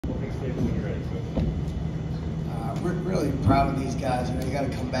we're really proud of these guys. You know, you got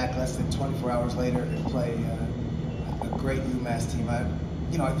to come back less than 24 hours later and play a great UMass team.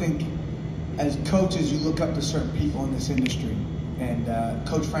 I think as coaches, you look up to certain people in this industry, and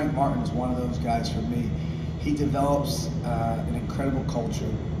Coach Frank Martin is one of those guys for me. He develops an incredible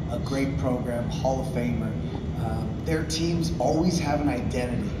culture, a great program, Hall of Famer. Their teams always have an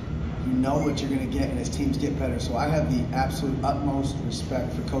identity. You know what you're going to get, and his teams get better. So I have the absolute utmost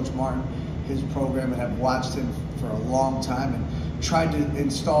respect for Coach Martin, his program, and have watched him for a long time and tried to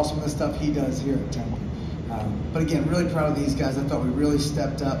install some of the stuff he does here at Temple. But again, really proud of these guys. I thought we really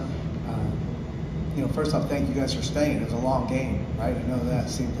stepped up. First off, thank you guys for staying. It was a long game, right? I know that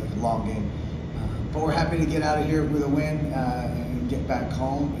seemed like a long game. But we're happy to get out of here with a win and get back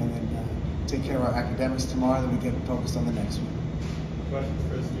home and then take care of our academics tomorrow, then we get focused on the next one. Questions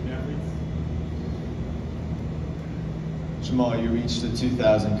for student athletes? Jamal, you reached the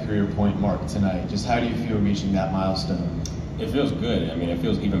 2,000 career point mark tonight. Just how do you feel reaching that milestone? It feels good. I mean, it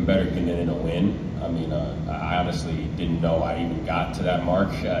feels even better getting in a win. I mean, I honestly didn't know I even got to that mark.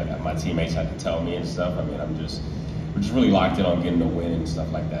 My teammates had to tell me and stuff. I mean, we're just really locked in on getting a win and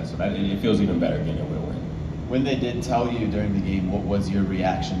stuff like that. So it feels even better getting a win. When they did tell you during the game, what was your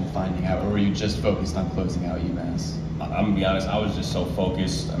reaction to finding out, or were you just focused on closing out UMass? I'm gonna be honest, I was just so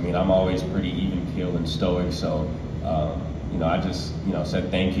focused. I mean, I'm always pretty even-keeled and stoic, so I just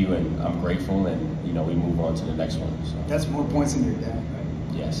said thank you and I'm grateful, and we move on to the next one. So. That's more points than your dad,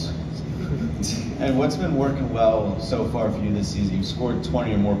 right? Yes. And what's been working well so far for you this season? You've scored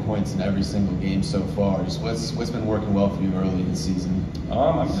 20 or more points in every single game so far. Just what's been working well for you early in the season?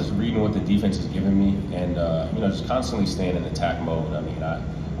 I'm just reading what the defense is giving me, and just constantly staying in attack mode. I mean,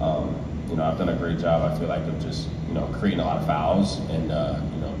 I've done a great job. I feel like of just creating a lot of fouls and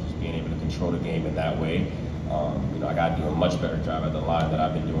just being able to control the game in that way. I got to do a much better job at the line that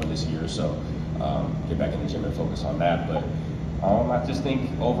I've been doing this year. So get back in the gym and focus on that. But I just think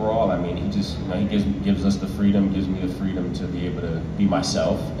overall, I mean, he just he gives us the freedom, gives me the freedom to be able to be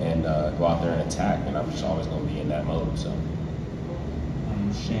myself and go out there and attack. And I'm just always going to be in that mode. So.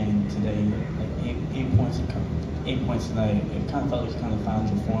 Shane, today, like eight points tonight. It kind of felt like you kind of found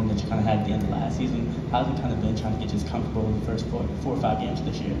your form that you kind of had at the end of last season. How's it kind of been trying to get you comfortable in the first four or five games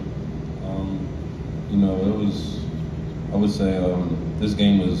this year? I would say this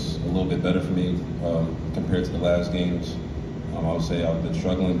game was a little bit better for me compared to the last games. I would say I've been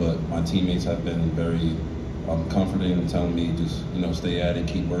struggling, but my teammates have been very comforting and telling me just stay at it,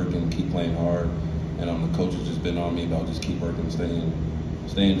 keep working, keep playing hard. And the coach has just been on me about just keep working,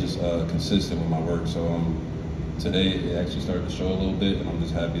 staying just consistent with my work. So today it actually started to show a little bit, and I'm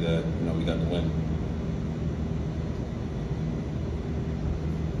just happy that we got the win.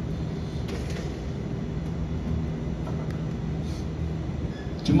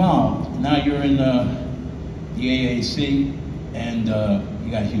 Jamal, now you're in the AAC, and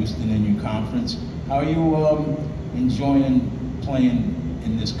you got Houston in your conference. How are you enjoying playing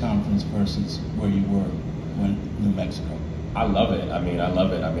in this conference versus where you were when New Mexico? I love it.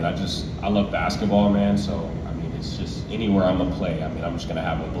 I love basketball, man. So, it's just anywhere I'm gonna play. I'm just gonna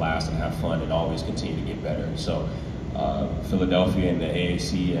have a blast and have fun and always continue to get better. So, Philadelphia and the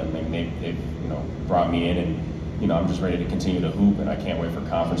AAC, they've brought me in, and I'm just ready to continue to hoop, and I can't wait for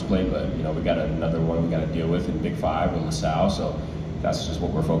conference play. But we got another one we got to deal with in Big 5 in LaSalle. So that's just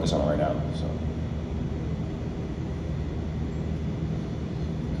what we're focused on right now. So.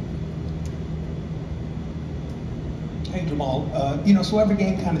 Hey Jamal, so every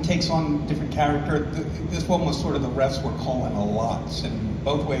game kind of takes on different character. This one was sort of the refs were calling a lot in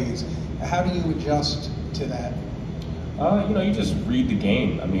both ways. How do you adjust to that? You just read the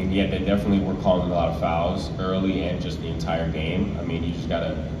game. They definitely were calling a lot of fouls early and just the entire game. You just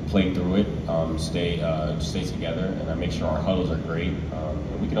gotta play through it, stay together, and make sure our huddles are great.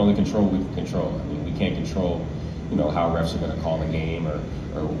 And we can only control what we can control. We can't control how refs are going to call the game or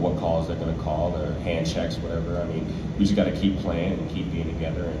what calls they're going to call or hand checks, whatever. We just got to keep playing and keep being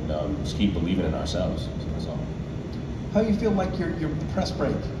together and just keep believing in ourselves. So that's all. How do you feel like your press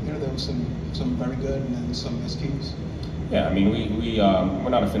break? There was some very good and then some miscues. Yeah, we're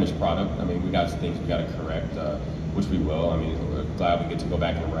not a finished product. We got some things we got to correct, which we will. We're glad we get to go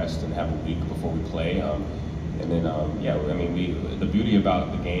back and rest and have a week before we play. And then, the beauty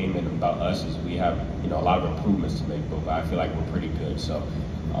about the game and about us is we have, a lot of improvements to make, but I feel like we're pretty good. So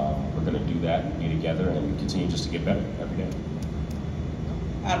we're going to do that and be together and continue just to get better every day.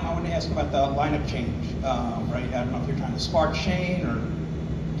 Adam, I want to ask about the lineup change, right? I don't know if you're trying to spark Shane or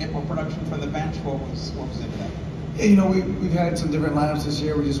get more production from the bench. What was it about? Yeah, we've had some different lineups this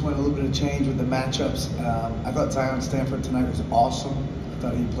year. We just went a little bit of change with the matchups. I thought Zion Stanford tonight was awesome. I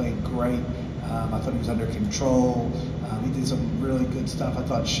thought he played great. I thought he was under control. He did some really good stuff. I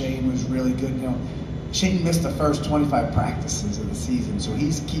thought Shane was really good. You know, Shane missed the first 25 practices of the season, so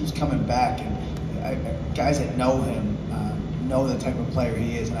he keeps coming back. And guys that know him know the type of player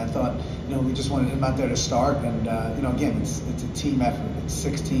he is. And I thought, you know, we just wanted him out there to start. And you know, again, it's a team effort. It's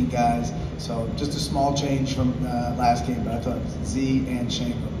 16 guys, so just a small change from last game. But I thought Z and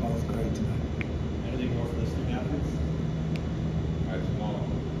Shane were both great tonight. Anything more for the student athletes? All right, Jamal,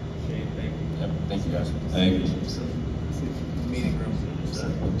 Shane, thank you. Yep, thank you guys. Thank you. Meeting room.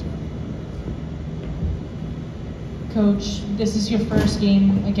 Coach, this is your first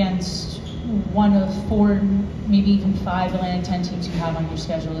game against one of 4, maybe even 5 Atlantic 10 teams you have on your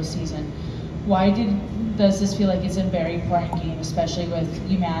schedule this season. Why does this feel like it's a very important game, especially with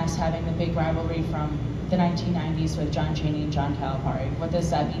UMass having the big rivalry from the 1990s with John Chaney and John Calipari? What does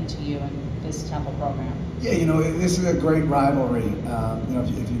that mean to you and this Temple program? Yeah, you know, this is a great rivalry. You know,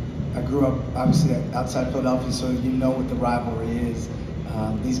 I grew up obviously outside Philadelphia, so you know what the rivalry is.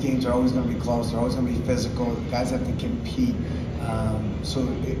 These games are always going to be close. They're always going to be physical. The guys have to compete. So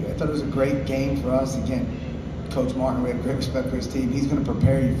I thought it was a great game for us. Again, Coach Martin, we have great respect for his team. He's going to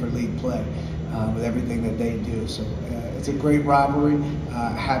prepare you for league play with everything that they do. So it's a great rivalry.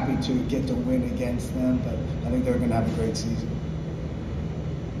 Happy to get the win against them, but I think they're going to have a great season.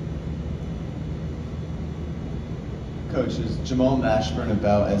 Coach, is Jamal Mashburn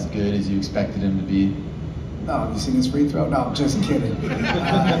about as good as you expected him to be? No, have you seen his free throw? No, I'm just kidding.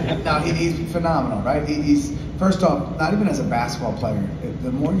 No, he's phenomenal, right? He's first off, not even as a basketball player.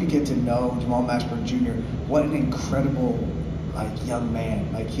 The more you get to know Jamal Mashburn Jr., what an incredible young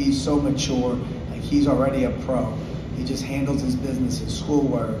man. Like, he's so mature. Like, he's already a pro. He just handles his business, his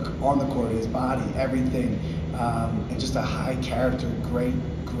schoolwork, on the court, his body, everything, and just a high character, great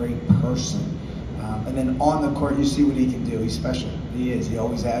person. And then on the court, you see what he can do. He's special. He is. He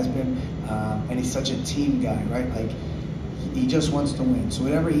always has been. And he's such a team guy, right? Like, he just wants to win. So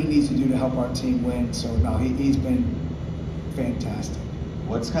whatever he needs to do to help our team win. So no, he's been fantastic.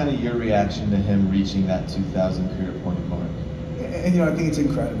 What's kind of your reaction to him reaching that 2,000 career point mark? And you know, I think it's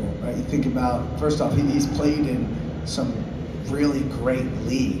incredible, right? You think about, first off, he's played in some really great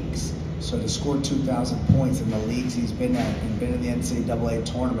leagues. So to score 2,000 points in the leagues he's been at and been in the NCAA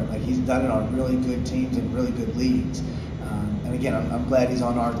tournament, like, he's done it on really good teams and really good leagues. And again, I'm glad he's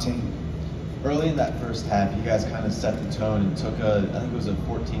on our team. Early in that first half, you guys kind of set the tone and took I think it was a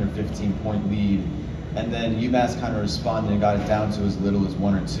 14 or 15 point lead. And then UMass kind of responded and got it down to as little as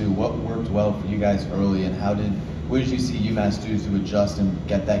 1 or 2. What worked well for you guys early, and what did you see UMass do to adjust and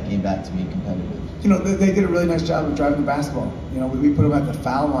get that game back to being competitive? You know, they did a really nice job of driving the basketball. You know, we put them at the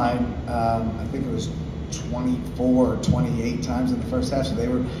foul line, I think it was 24 or 28 times in the first half, so they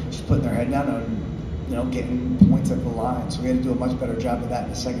were just putting their head down and, you know, getting points at the line. So we had to do a much better job of that in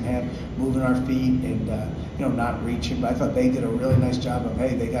the second half, moving our feet and, you know, not reaching. But I thought they did a really nice job of,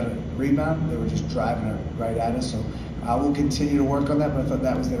 hey, they got a rebound. They were just driving it right at us. So we'll continue to work on that, but I thought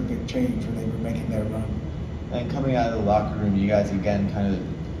that was their big change when they were making their run. And coming out of the locker room, you guys again kind of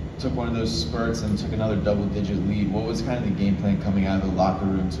took one of those spurts and took another double-digit lead. What was kind of the game plan coming out of the locker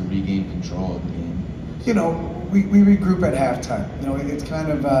room to regain control of the game? You know, we regroup at halftime. You know, it's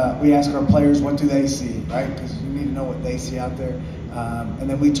kind of, we ask our players, what do they see, right? Because you need to know what they see out there. And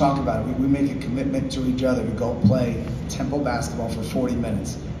then we talk about it. We make a commitment to each other to go play Temple basketball for 40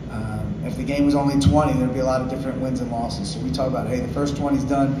 minutes. If the game was only 20, there'd be a lot of different wins and losses. So we talk about, hey, the first 20's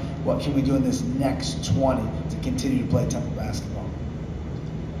done. What can we do in this next 20 to continue to play Temple basketball?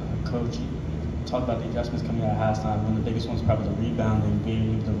 Coach, talk about the adjustments coming out of halftime. One of the biggest ones probably the rebounding,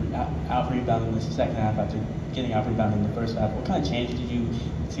 being able to out-rebound in the second half after getting out-rebounded in the first half. What kind of change did you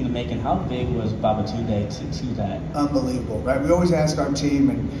see them making? How big was Babatunde to that? Unbelievable, right? We always ask our team,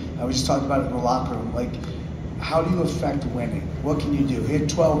 and we just talked about it in the locker room, like, how do you affect winning? What can you do? He had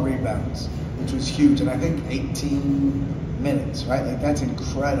 12 rebounds, which was huge, and I think 18 minutes, right? Like, that's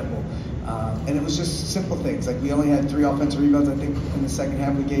incredible. And it was just simple things. Like, we only had 3 offensive rebounds, I think, in the second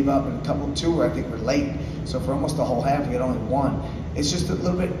half we gave up, and a couple, 2 were, I think, were late. So for almost the whole half, we had only 1. It's just a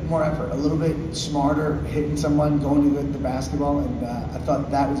little bit more effort, a little bit smarter, hitting someone, going to the basketball, and I thought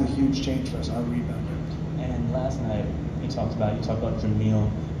that was a huge change for us, our rebounder. And last night, you talked about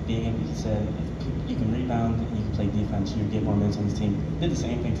Jamal being able, you said, if you can rebound and you can play defense, you get more minutes on the team. Did the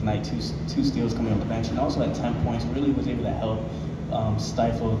same thing tonight, 2 steals coming off the bench, and also at 10 points, really was able to help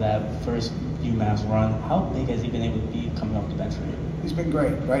stifle that first UMass run. How big has he been able to be coming off the bench for you? He's been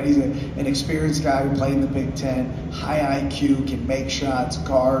great, right? He's an experienced guy who played in the Big Ten, high IQ, can make shots,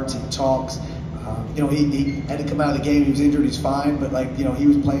 guards, he talks. You know, he had to come out of the game. He was injured, he's fine, but, like, you know, he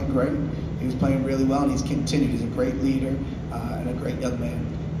was playing great. He was playing really well, and he's continued. He's a great leader and a great young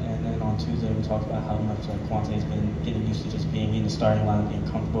man. And then on Tuesday, we talked about how much Quante has been getting used to just being in the starting lineup, being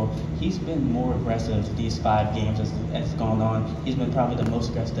comfortable. He's been more aggressive these 5 games as it's gone on. He's been probably the most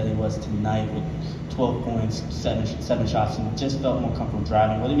aggressive that he was tonight with 12 points, seven shots, and just felt more comfortable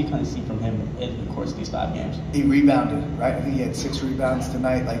driving. What did we kind of see from him in the course of these 5 games? He rebounded, right? I think he had 6 rebounds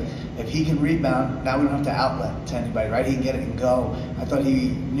tonight. Like, if he can rebound, now we don't have to outlet to anybody, right? He can get it and go. I thought he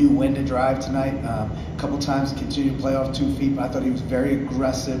knew when to drive tonight. A couple times continued to play off 2 feet, but I thought he was very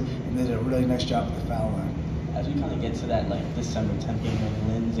aggressive and did a really nice job at the foul line. As we kind of get to that December 10th game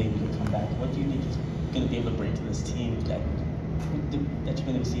when Lynn's able to come back, what do you think he's going to be able to bring to this team that you've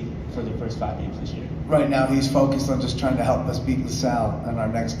been able to see for the first 5 games this year? Right now, he's focused on just trying to help us beat LaSalle in our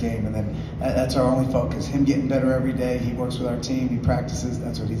next game, and then that's our only focus. Him getting better every day. He works with our team. He practices.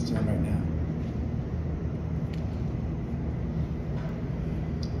 That's what he's doing right now.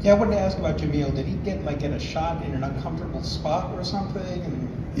 Yeah, I wanted to ask about Jamil. Did he get a shot in an uncomfortable spot or something?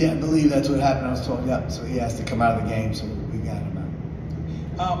 And... Yeah, I believe that's what happened. I was told, yeah. So he has to come out of the game, so we got him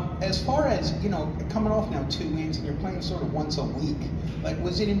out. As far as, coming off now 2 games and you're playing sort of once a week,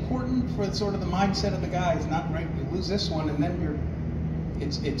 was it important for sort of the mindset of the guys, not right, you lose this one and then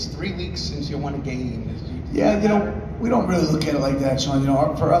it's 3 weeks since you won a game? Yeah, we don't really look at it like that, Sean.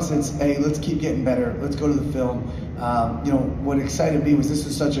 For us, it's, hey, let's keep getting better. Let's go to the film. What excited me was this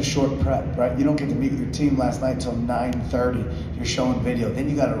is such a short prep, right? You don't get to meet with your team last night until 9:30. You're showing video. Then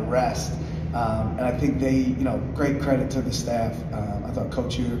you got to rest. And I think they, great credit to the staff. I thought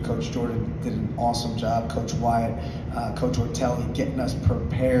Coach Uter, Coach Jordan did an awesome job. Coach Wyatt, Coach Ortelli, getting us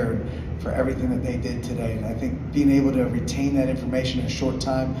prepared for everything that they did today. And I think being able to retain that information in a short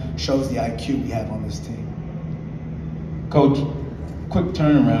time shows the IQ we have on this team. Coach, quick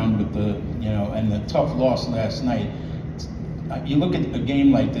turnaround with and the tough loss last night. You look at a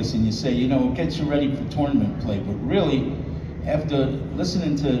game like this and you say, it gets you ready for tournament play, but really, after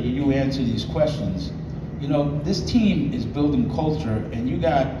listening to you answer these questions, this team is building culture, and you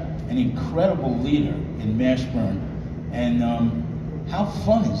got an incredible leader in Mashburn. And how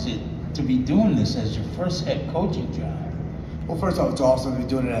fun is it to be doing this as your first head coaching job? Well, first off, it's awesome to be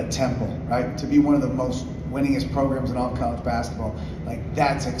doing it at Temple, right? To be one of the most winningest programs in all college basketball,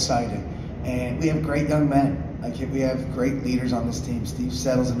 that's exciting. And we have great young men. We have great leaders on this team. Steve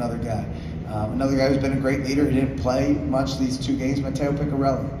Settle's another guy. Another guy who's been a great leader. He didn't play much these 2 games, Matteo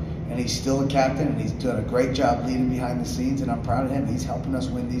Piccarelli. And he's still a captain, and he's done a great job leading behind the scenes, and I'm proud of him. He's helping us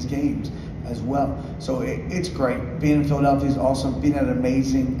win these games as well. So it's great. Being in Philadelphia is awesome. Being at an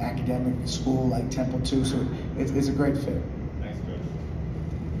amazing academic school like Temple too, so it's a great fit.